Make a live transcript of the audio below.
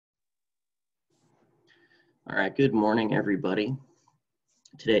All right, good morning, everybody.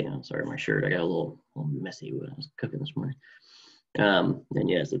 Today, I'm sorry, my shirt, I got a little messy when I was cooking this morning. And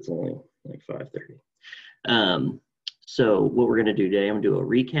yes, it's only like 5:30. So what we're gonna do today, I'm gonna do a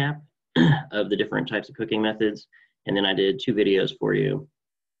recap of the different types of cooking methods. And then I did 2 videos for you.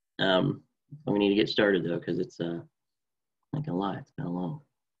 We need to get started though, because it's, not gonna lie, it's been long.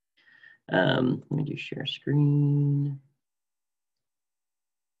 Let me do share screen.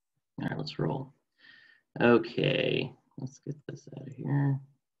 All right, let's roll. Okay, let's get this out of here,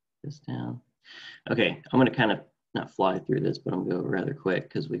 this down. Okay, I'm gonna kind of not fly through this, but I'm gonna go rather quick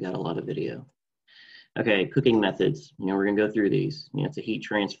because we got a lot of video. Okay, cooking methods. We're gonna go through these. It's a heat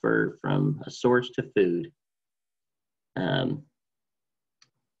transfer from a source to food.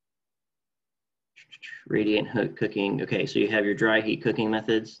 Radiant hook cooking. Okay, so you have your dry heat cooking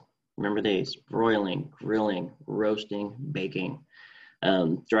methods. Remember these: broiling, grilling, roasting, baking.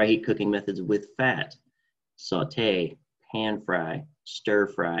 Dry heat cooking methods with fat: saute, pan fry, stir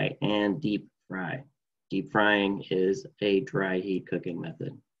fry, and deep fry. Deep frying is a dry heat cooking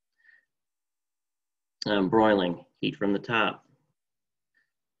method. Broiling, heat from the top.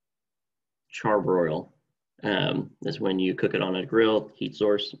 Charbroil is when you cook it on a grill. Heat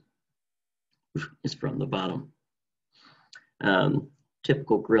source is from the bottom.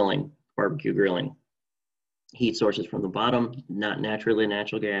 Typical grilling, barbecue grilling. Heat source is from the bottom, not naturally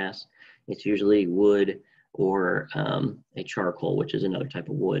natural gas. It's usually wood or a charcoal, which is another type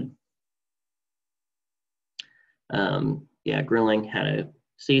of wood. Grilling, how to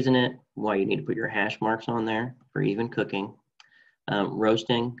season it, why you need to put your hash marks on there for even cooking.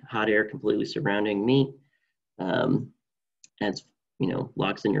 Roasting, hot air completely surrounding meat. Adds,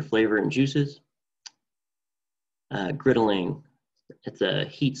 locks in your flavor and juices. Griddling, it's a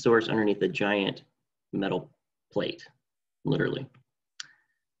heat source underneath a giant metal plate, literally.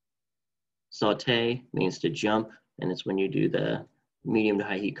 Saute means to jump, and it's when you do the medium to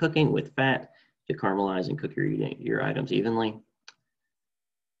high heat cooking with fat to caramelize and cook your items evenly.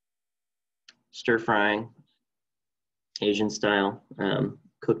 Stir frying, Asian style,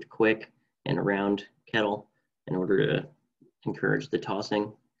 cooked quick in a round kettle in order to encourage the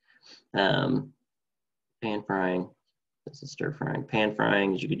tossing. Pan frying, this is stir frying. Pan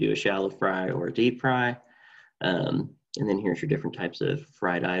frying is you could do a shallow fry or a deep fry. And then here's your different types of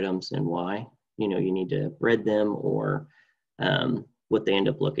fried items and why. You need to bread them or what they end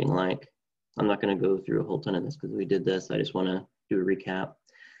up looking like. I'm not going to go through a whole ton of this because we did this. I just want to do a recap.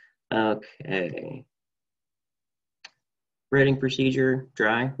 Okay. Breading procedure: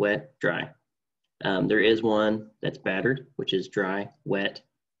 dry, wet, dry. There is one that's battered, which is dry, wet,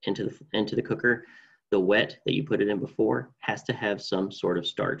 into the cooker. The wet that you put it in before has to have some sort of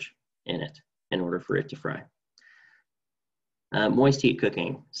starch in it in order for it to fry. Moist heat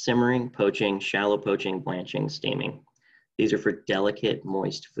cooking: simmering, poaching, shallow poaching, blanching, steaming. These are for delicate,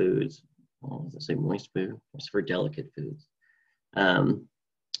 moist foods. Oh, does it say moist food? It's for delicate foods.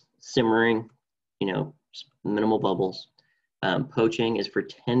 Simmering, minimal bubbles. Poaching is for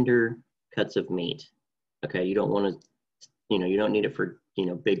tender cuts of meat. Okay, you don't want to, you don't need it for,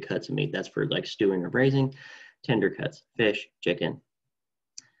 big cuts of meat. That's for like stewing or braising. Tender cuts: fish, chicken.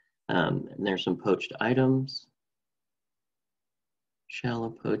 And there's some poached items. Shallow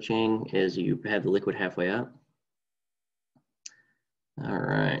poaching is you have the liquid halfway up. All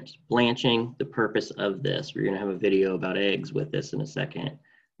right, blanching, the purpose of this. We're gonna have a video about eggs with this in a second.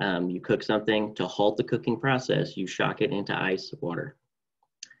 You cook something, to halt the cooking process, you shock it into ice water.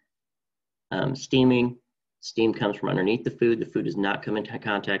 Steaming, steam comes from underneath the food. The food does not come into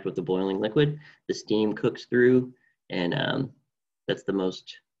contact with the boiling liquid. The steam cooks through, and that's the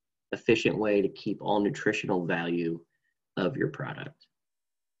most efficient way to keep all nutritional value of your product.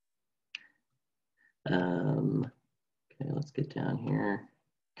 Okay, let's get down here.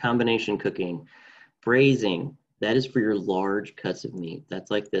 Combination cooking. Braising, that is for your large cuts of meat. That's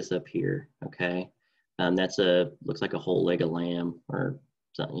like this up here, okay? That's looks like a whole leg of lamb or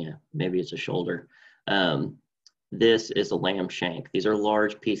something, yeah, maybe it's a shoulder. This is a lamb shank. These are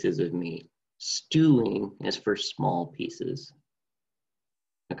large pieces of meat. Stewing is for small pieces.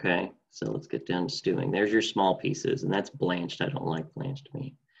 Okay, so let's get down to stewing. There's your small pieces, and that's blanched. I don't like blanched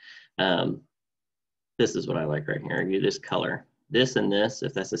meat. This is what I like right here. This color. This and this,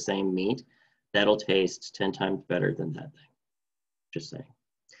 if that's the same meat, that'll taste 10 times better than that thing. Just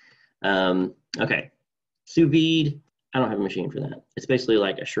saying. Okay, sous vide. I don't have a machine for that. It's basically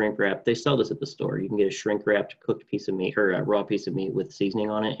like a shrink wrap. They sell this at the store. You can get a shrink wrapped cooked piece of meat or a raw piece of meat with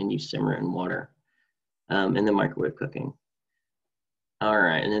seasoning on it, and you simmer it in water. And then microwave cooking. All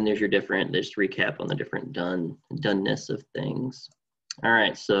right, and then there's your different, just recap on the different doneness of things. All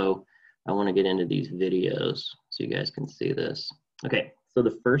right, so I want to get into these videos so you guys can see this. Okay, so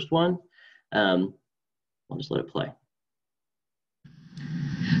the first one, I'll just let it play.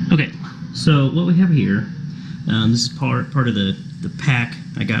 Okay, so what we have here, this is part of the pack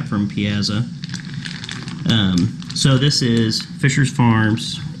I got from Piazza. So this is Fisher's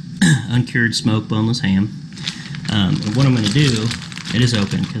Farms uncured smoked boneless ham. And what I'm going to do, it is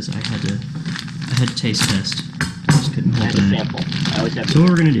open because I had to taste test. I just couldn't hold it. Sample. I always have. So what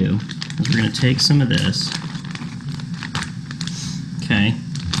we're going to do is we're going to take some of this. Okay,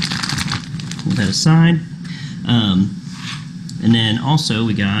 hold that aside. And then also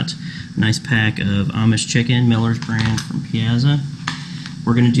we got a nice pack of Amish chicken, Miller's brand from Piazza.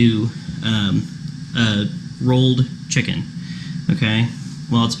 We're going to do a rolled chicken. Okay,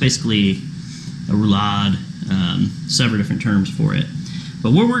 well, it's basically a roulade, several different terms for it.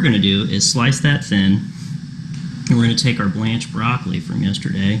 But what we're going to do is slice that thin, and we're going to take our blanched broccoli from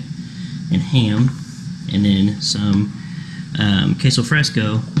yesterday and ham, and then some queso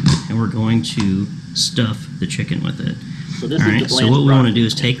fresco, and we're going to stuff the chicken with it. So this Alright, so what we want to do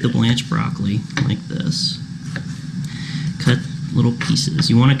is take the blanched broccoli like this, cut little pieces.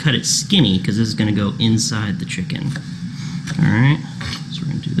 You want to cut it skinny because this is going to go inside the chicken. Alright, so we're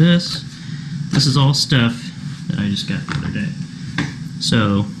going to do this. This is all stuff that I just got the other day.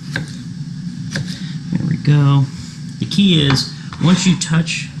 So, there we go. The key is, once you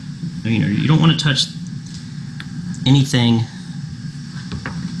touch, you don't want to touch anything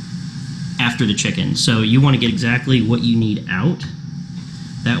after the chicken. So you want to get exactly what you need out.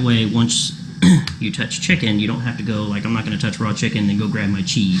 That way, once you touch chicken, you don't have to go like, I'm not going to touch raw chicken and go grab my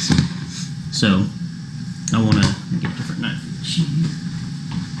cheese. So I want to get a different knife for the cheese.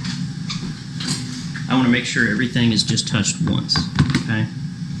 I want to make sure everything is just touched once. Okay.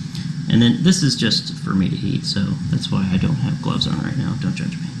 And then this is just for me to eat, so that's why I don't have gloves on right now. Don't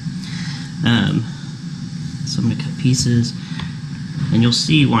judge me. So I'm going to cut pieces, and you'll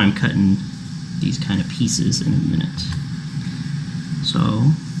see why I'm cutting these kind of pieces in a minute. So,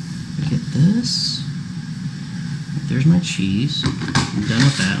 I get this. There's my cheese. I'm done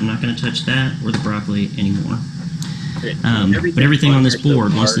with that. I'm not going to touch that or the broccoli anymore. But everything on this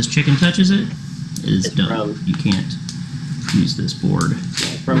board, once this chicken touches it, is done. You can't use this board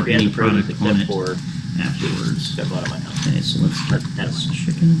or any product on it afterwards. Okay, so let's get this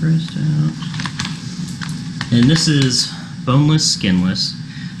chicken breast out. And this is boneless, skinless.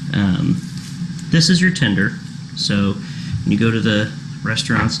 This is your tender. So when you go to the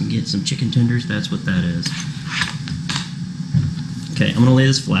restaurants and get some chicken tenders, that's what that is. Okay, I'm gonna lay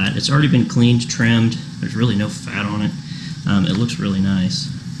this flat. It's already been cleaned, trimmed. There's really no fat on it. It looks really nice.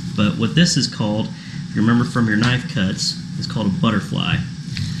 But what this is called, if you remember from your knife cuts, is called a butterfly.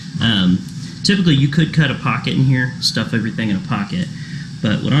 Typically you could cut a pocket in here, stuff everything in a pocket,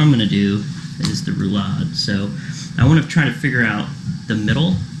 but what I'm gonna do is the roulade. So I want to try to figure out the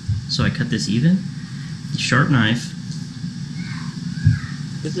middle, so I cut this even. Sharp knife.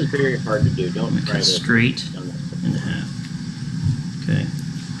 This is very hard to do. Don't try cut straight in half. Okay.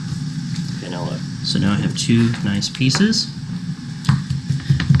 Okay, now look. So now I have two nice pieces.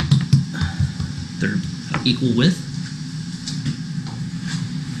 They're equal width.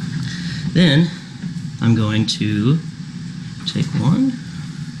 Then I'm going to take one,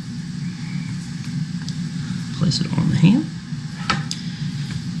 place it on the ham,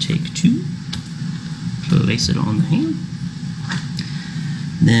 take two, place it on the ham,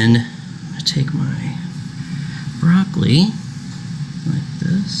 then I take my broccoli like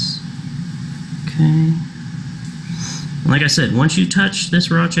this. Okay. And like I said, once you touch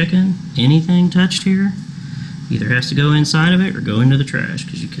this raw chicken, anything touched here either has to go inside of it or go into the trash,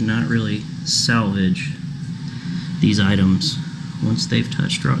 because you cannot really salvage these items once they've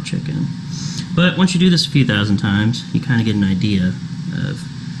touched raw chicken. But once you do this a few thousand times, you kind of get an idea of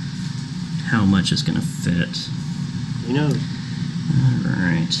how much it's going to fit. You know.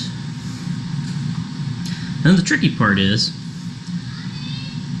 Alright. Then the tricky part is...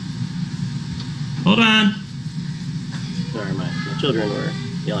 Hold on! Sorry, my children were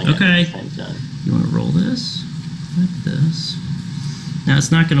yelling at me at the same time. You want to roll this like this. Now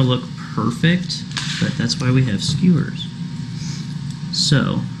it's not going to look perfect, but that's why we have skewers.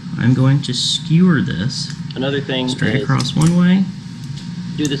 So I'm going to skewer this. Another thing straight across one way.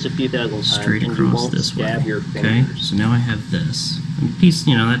 Do this a few thousand times. Straight across this way. Okay. So now I have this. And piece,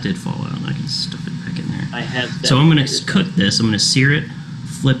 that did fall out. I can stuff it back in there. I have. So I'm going to cook this. I'm going to sear it,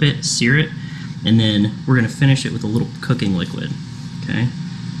 flip it, sear it, and then we're going to finish it with a little cooking liquid. Okay.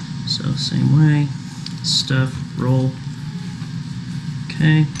 So same way. Stuff, roll.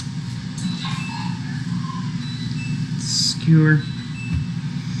 Okay. Skewer.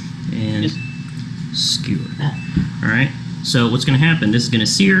 and skewer. All right. So what's going to happen? This is going to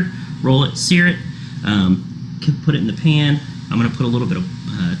sear, roll it, sear it, put it in the pan. I'm going to put a little bit of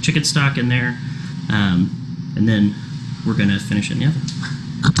chicken stock in there, and then we're going to finish it in the oven.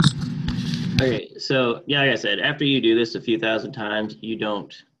 Okay, so yeah, like I said, after you do this a few thousand times, you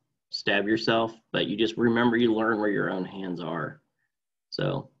don't stab yourself, but you just remember, you learn where your own hands are.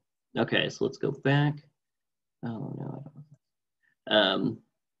 So, okay, so let's go back. Oh no, I don't.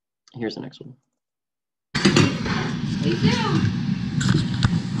 Here's the next one.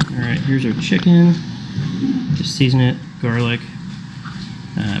 All right, here's our chicken. Just season it, garlic,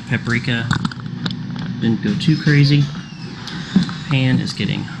 paprika. Didn't go too crazy. Pan is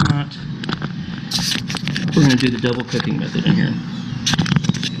getting hot. We're gonna do the double cooking method in here.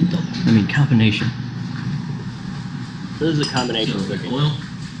 I mean combination. So this is a combination cooking. Oil.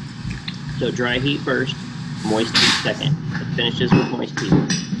 So dry heat first, moist heat second. It finishes with moist heat.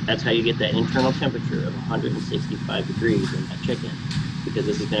 That's how you get that internal temperature of 165 degrees in that chicken, because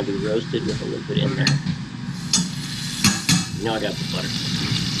this is going to be roasted with a liquid in there. You know I got the butter.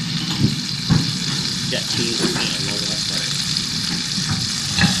 Got cheese and ham, no less butter.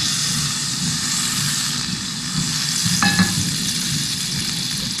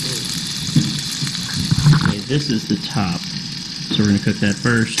 Okay, this is the top. So we're going to cook that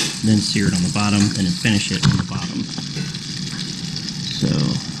first, then sear it on the bottom, and then finish it on the bottom. So.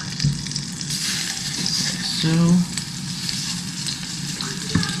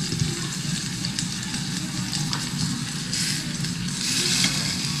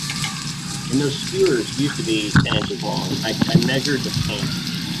 And those skewers used to be 10 inches long. I measured the pan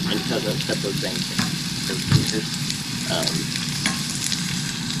and cut those things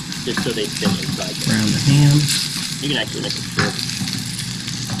just so they fit inside there. Brown the ham. You can actually make it strip.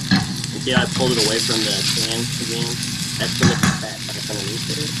 And see how I pulled it away from the pan again? That's to let the fat back underneath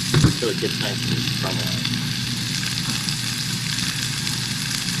it, so it gets nice and caramelized.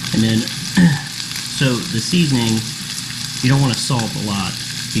 And then, so the seasoning, you don't want to salt a lot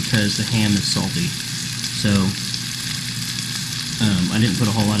because the ham is salty. So I didn't put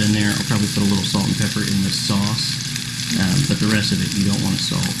a whole lot in there. I'll probably put a little salt and pepper in the sauce, but the rest of it you don't want to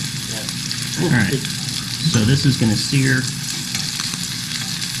salt. Yeah. All right. So this is going to sear,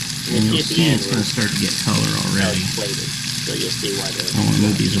 and you'll see it's going to start to get color already. Plated, so you'll see why I don't want to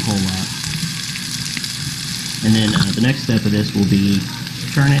move these a whole lot. And then the next step of this will be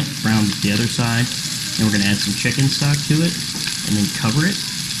turn it, brown the other side, and we're going to add some chicken stock to it, and then cover it.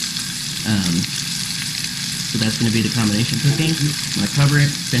 So that's going to be the combination cooking. I'm going to cover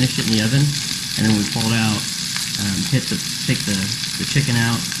it, finish it in the oven, and then we pull it out, take the chicken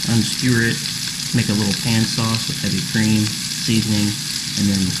out, unskewer it, make a little pan sauce with heavy cream, seasoning, and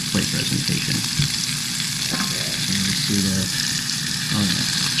then plate presentation. Okay. So you see the, oh yeah.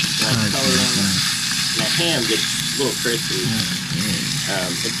 The ham gets a little crispy. Okay.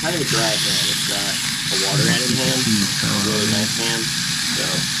 It's kind of a dry ham. It's not a water added ham. It's a really nice ham. So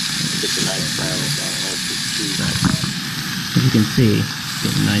it gets a nice brown on it. As you can see,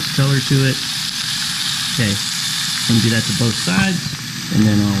 get a nice color to it. Okay, I'm gonna do that to both sides, and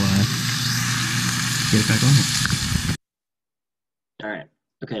then I'll get it back on here. All right.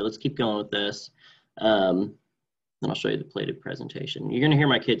 Okay, let's keep going with this. Then I'll show you the plated presentation. You're gonna hear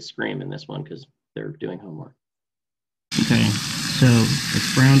my kids scream in this one because they're doing homework. Okay, so it's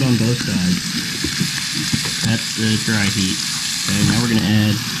browned on both sides. That's the dry heat. Okay, now we're gonna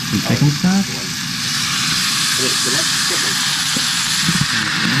add some chicken stock. Okay, so that's chicken.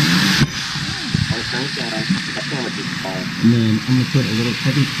 I'll turn it down. That sandwich is small. And then I'm gonna put a little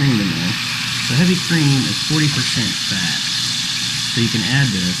heavy cream in there. So heavy cream is 40% fat. So you can add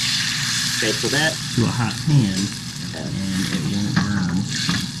this so that to a hot pan, and it won't burn.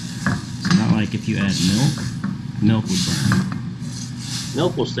 It's not like if you add milk would burn.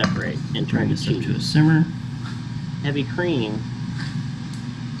 Milk will separate and turn to this up cheese. to a simmer. Heavy cream.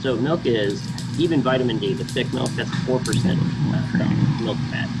 So milk is, even vitamin D, the thick milk, that's 4% milk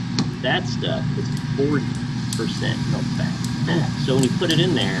fat. That stuff is 40% milk fat. So when you put it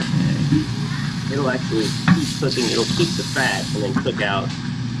in there, it'll actually keep cooking. It'll keep the fat and then cook out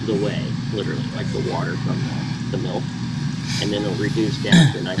the whey, literally, like the water from the milk, and then it'll reduce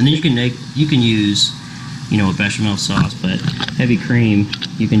down to a nice. And then you can use, a bechamel sauce, but heavy cream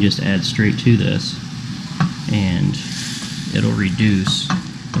you can just add straight to this, and it'll reduce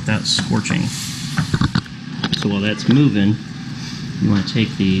without scorching. So while that's moving, you want to take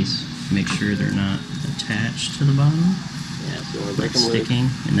these, make sure they're not attached to the bottom. Yeah, so you want to break them sticking,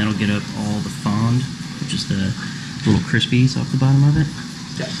 and that'll get up all the fond, which is the little crispies off the bottom of it.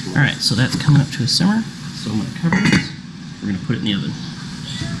 loose. All right, so that's coming up to a simmer. So I'm going to cover this. We're going to put it in the oven.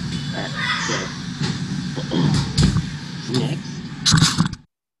 All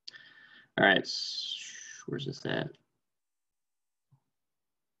Where's this at?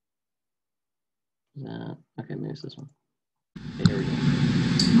 Okay, maybe it's this one. Okay, here we go.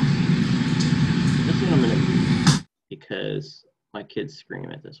 This is what I'm gonna do because my kids scream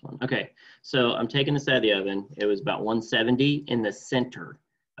at this one. Okay, so I'm taking this out of the oven. It was about 170 in the center,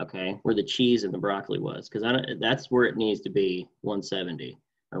 okay, where the cheese and the broccoli was, because that's where it needs to be, 170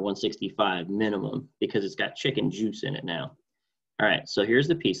 or 165 minimum, because it's got chicken juice in it now. All right, so here's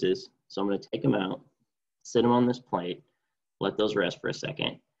the pieces. So I'm gonna take them out, sit them on this plate, let those rest for a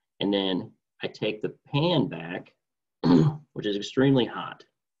second, and then I take the pan back, which is extremely hot,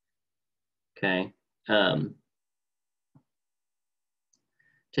 okay?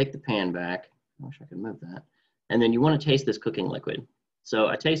 Take the pan back. I wish I could move that. And then you want to taste this cooking liquid. So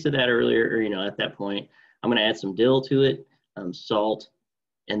I tasted that earlier, or, you know, at that point. I'm going to add some dill to it, salt,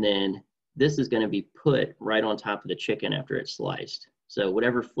 and then this is going to be put right on top of the chicken after it's sliced. So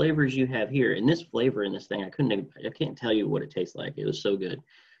whatever flavors you have here, and this flavor in this thing, I can't tell you what it tastes like. It was so good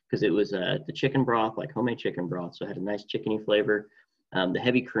because it was the chicken broth, like homemade chicken broth. So it had a nice chickeny flavor. The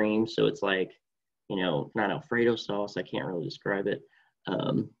heavy cream, so it's like, you know, not Alfredo sauce. I can't really describe it.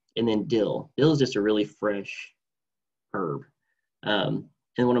 And then dill. Dill is just a really fresh herb. And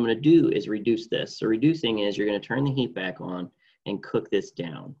what I'm going to do is reduce this. So reducing is you're going to turn the heat back on and cook this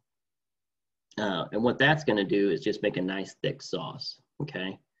down. And what that's going to do is just make a nice thick sauce.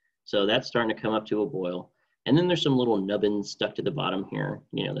 Okay. So that's starting to come up to a boil. And then there's some little nubbins stuck to the bottom here.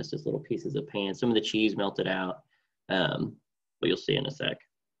 You know, that's just little pieces of pan. Some of the cheese melted out. But you'll see in a sec.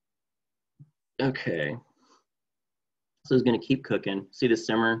 Okay. So it's going to keep cooking. See the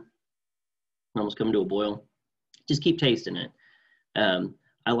simmer almost coming to a boil? Just keep tasting it.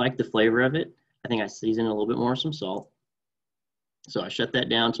 I like the flavor of it. I think I seasoned a little bit more with some salt. So I shut that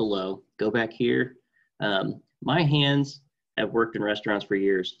down to low. Go back here. My hands have worked in restaurants for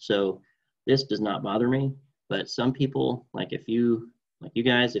years, so this does not bother me. But some people, like you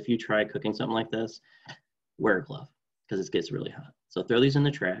guys, if you try cooking something like this, wear a glove because it gets really hot. So throw these in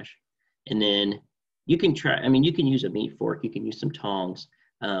the trash, and then you can try, I mean, you can use a meat fork, you can use some tongs.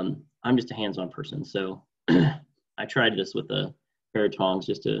 I'm just a hands-on person, so I tried this with a pair of tongs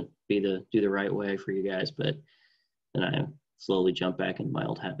just to do the right way for you guys, but then I slowly jump back into my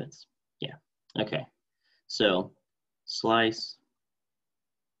old habits. Yeah, okay. So slice,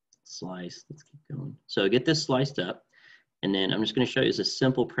 let's keep going. So get this sliced up, and then I'm just gonna show you, it's a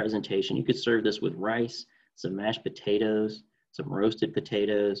simple presentation. You could serve this with rice, some mashed potatoes, some roasted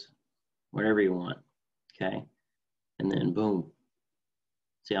potatoes, whatever you want. Okay, and then boom.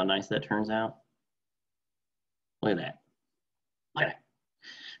 See how nice that turns out? Look at that. Okay.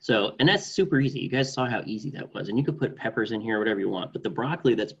 So, and that's super easy. You guys saw how easy that was. And you could put peppers in here, whatever you want. But the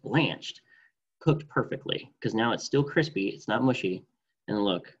broccoli that's blanched cooked perfectly because now it's still crispy. It's not mushy. And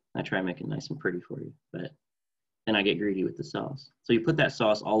look, I try to make it nice and pretty for you. But then I get greedy with the sauce. So you put that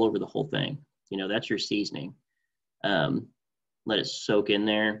sauce all over the whole thing. You know, that's your seasoning. Let it soak in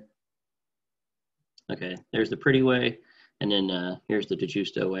there. Okay, there's the pretty way, and then here's the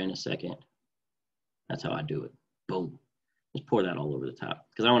DeGusto way in a second. That's how I do it. Boom. Just pour that all over the top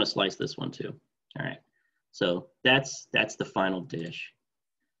because I want to slice this one too. All right, so that's the final dish.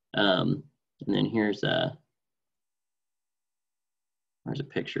 And then here's a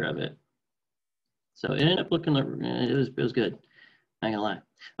picture of it. So it ended up looking like it was good. Not gonna lie.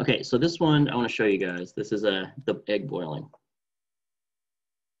 Okay, so this one I want to show you guys. This is the egg boiling.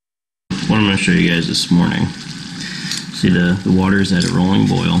 What I'm going to show you guys this morning. See the water's at a rolling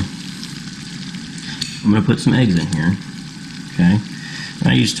boil. I'm going to put some eggs in here. Okay. And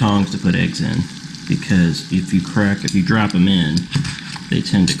I use tongs to put eggs in because if you drop them in, they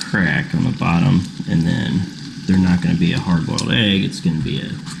tend to crack on the bottom, and then they're not going to be a hard-boiled egg. It's going to be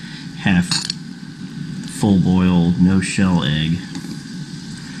a half full-boiled, no-shell egg,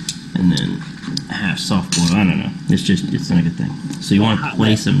 and then half soft-boiled. I don't know. It's not a good thing. So you want to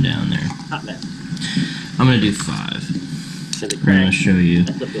place them down there. Hot mess. I'm going to do 5. I'm going to show you.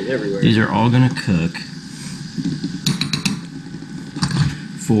 These are all going to cook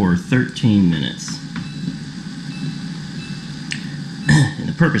for 13 minutes. And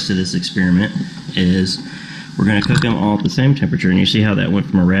the purpose of this experiment is we're going to cook them all at the same temperature, and you see how that went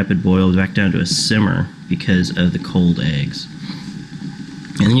from a rapid boil back down to a simmer because of the cold eggs.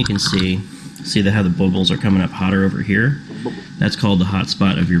 And then you can see how the bubbles are coming up hotter over here. That's called the hot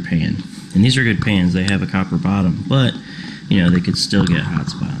spot of your pan. And these are good pans. They have a copper bottom, but you know they could still get hot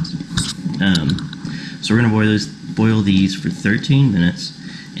spots. So we're going to boil these for 13 minutes,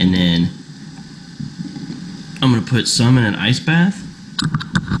 and then I'm going to put some in an ice bath,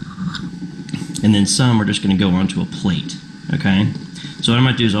 and then some are just going to go onto a plate. Okay. So what I'm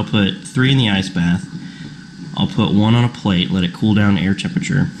going to do is I'll put 3 in the ice bath, I'll put one on a plate, let it cool down to air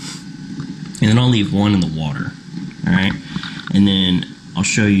temperature, and then I'll leave one in the water. All right, and then I'll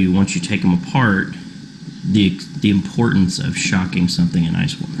show you, once you take them apart, the importance of shocking something in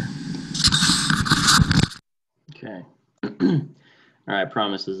ice water. Okay. All right, I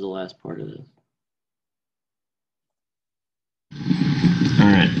promise this is the last part of this. All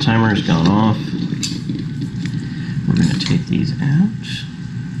right, timer's gone off. We're going to take these out.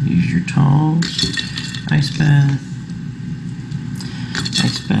 Use your tongs. Ice bath.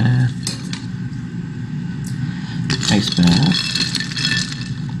 Ice bath. Ice bath.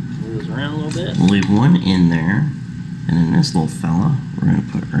 Move those around a little bit. We'll leave one in there. And then this little fella, we're going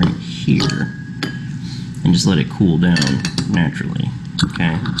to put right here. And just let it cool down naturally.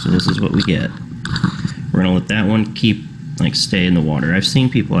 Okay, so this is what we get. We're going to let that one stay in the water. I've seen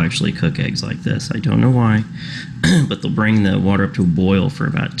people actually cook eggs like this. I don't know why, but they'll bring the water up to a boil for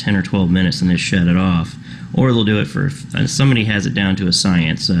about 10 or 12 minutes and then shut it off. Or they'll do it for, somebody has it down to a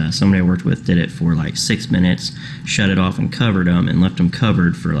science. Somebody I worked with did it for like 6 minutes, shut it off and covered them, and left them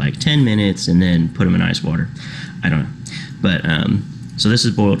covered for like 10 minutes and then put them in ice water. I don't know. But, so this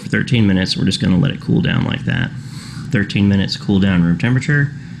is boiled for 13 minutes. We're just going to let it cool down like that. 13 minutes, cool down room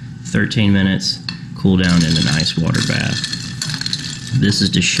temperature. 13 minutes, cool down in an ice water bath. This is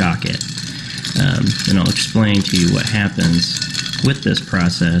to shock it. And I'll explain to you what happens with this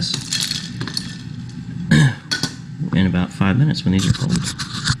process in about 5 minutes when these are cold.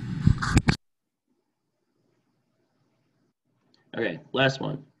 Okay, last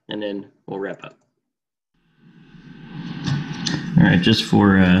one, and then we'll wrap up. All right, just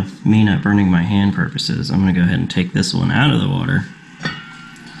for me not burning my hand purposes, I'm going to go ahead and take this one out of the water.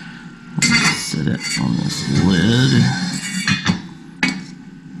 Set it on this lid.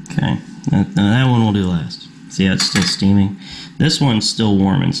 Okay, now that one will do last. See how it's still steaming? This one's still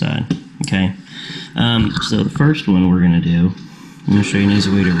warm inside, okay? So the first one we're going to do, I'm going to show you an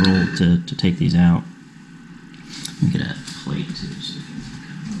easy way to roll to take these out. Let me get a plate too. So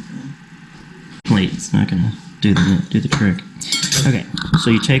plate, it's not going to do the trick. Okay,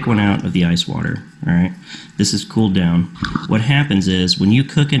 so you take one out of the ice water, all right? This is cooled down. What happens is when you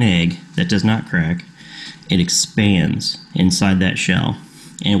cook an egg that does not crack, it expands inside that shell.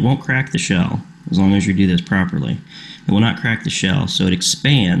 And it won't crack the shell as long as you do this properly. It will not crack the shell, so it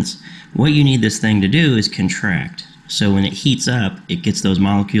expands. What you need this thing to do is contract. So when it heats up, it gets those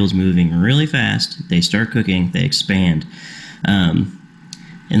molecules moving really fast. They start cooking, they expand.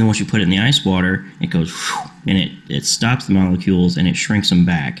 And then once you put it in the ice water, it goes whew, and it stops the molecules and it shrinks them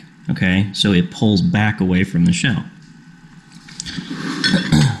back. Okay, so it pulls back away from the shell.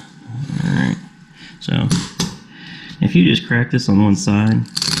 Alright, so if you just crack this on one side,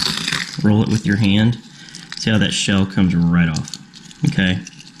 roll it with your hand, see how that shell comes right off. Okay,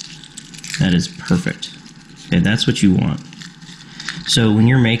 that is perfect. Okay, that's what you want. So when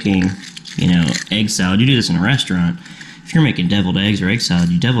you're making, egg salad, you do this in a restaurant. If you're making deviled eggs or egg salad,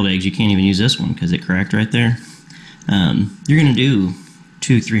 you can't even use this one because it cracked right there. You're going to do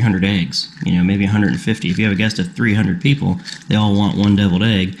 200-300 eggs, maybe 150. If you have a guest of 300 people, they all want one deviled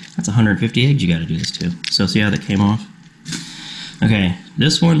egg, that's 150 eggs you got to do this to. So see how that came off? Okay,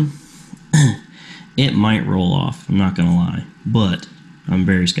 this one, it might roll off, I'm not going to lie, but I'm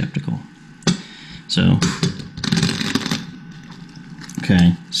very skeptical. So,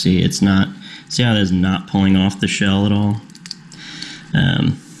 okay, see how that's not pulling off the shell at all?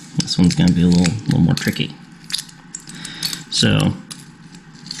 This one's going to be a little more tricky. So,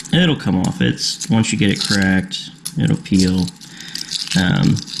 it'll come off. Once you get it cracked, it'll peel.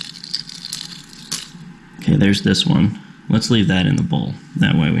 Okay, there's this one. Let's leave that in the bowl.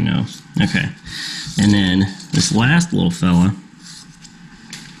 That way we know. Okay, and then this last little fella,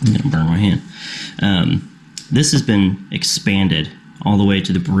 I'm going to burn my hand. This has been expanded all the way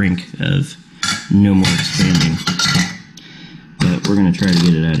to the brink of no more expanding. But we're going to try to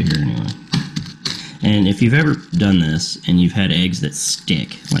get it out of here anyway. And if you've ever done this and you've had eggs that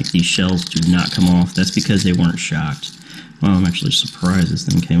stick, like these shells do not come off, that's because they weren't shocked. Well, I'm actually surprised this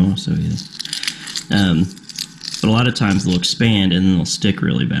thing came off so easy. But a lot of times they'll expand and then they'll stick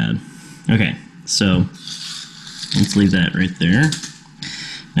really bad. Okay, so let's leave that right there.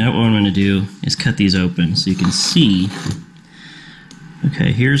 Now what I'm going to do is cut these open so you can see.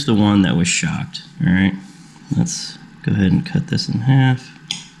 Okay, here's the one that was shocked. All right, let's go ahead and cut this in half.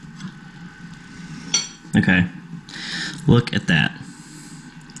 Okay, look at that.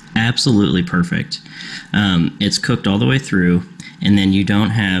 Absolutely perfect. It's cooked all the way through, and then you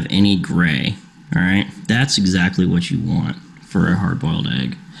don't have any gray. All right, that's exactly what you want for a hard-boiled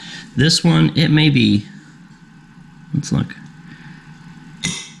egg. This one, it may be, let's look.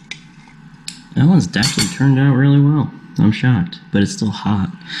 That one's actually turned out really well. I'm shocked, but it's still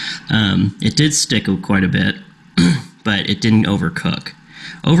hot. It did stick quite a bit, but it didn't overcook.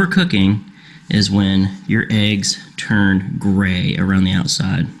 Overcooking is when your eggs turn gray around the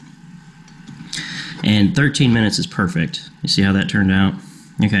outside. And 13 minutes is perfect. You see how that turned out?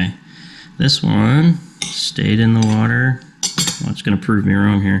 Okay. This one stayed in the water. Well, it's going to prove me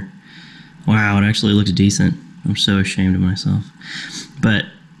wrong here. Wow, it actually looked decent. I'm so ashamed of myself. But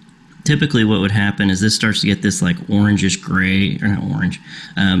typically what would happen is this starts to get this like orangish gray, or not orange,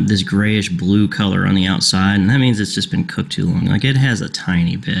 this grayish blue color on the outside, and that means it's just been cooked too long. Like, it has a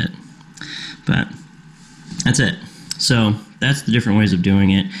tiny bit, but that's it. So that's the different ways of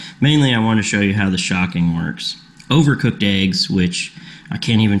doing it. Mainly I want to show you how the shocking works. Overcooked eggs, which I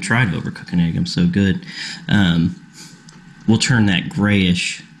can't even try to overcook an egg, I'm so good, will turn that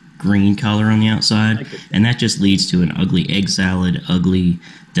grayish green color on the outside, and that just leads to an ugly egg salad, ugly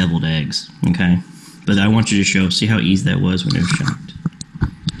deviled eggs, okay? But I want you to see how easy that was when it was shocked.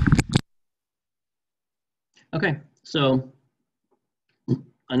 Okay, so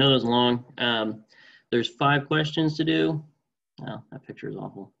I know that was long. There's 5 questions to do. Oh, that picture is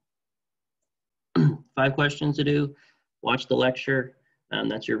awful. 5 questions to do. Watch the lecture.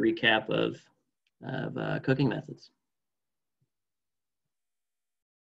 That's your recap of cooking methods.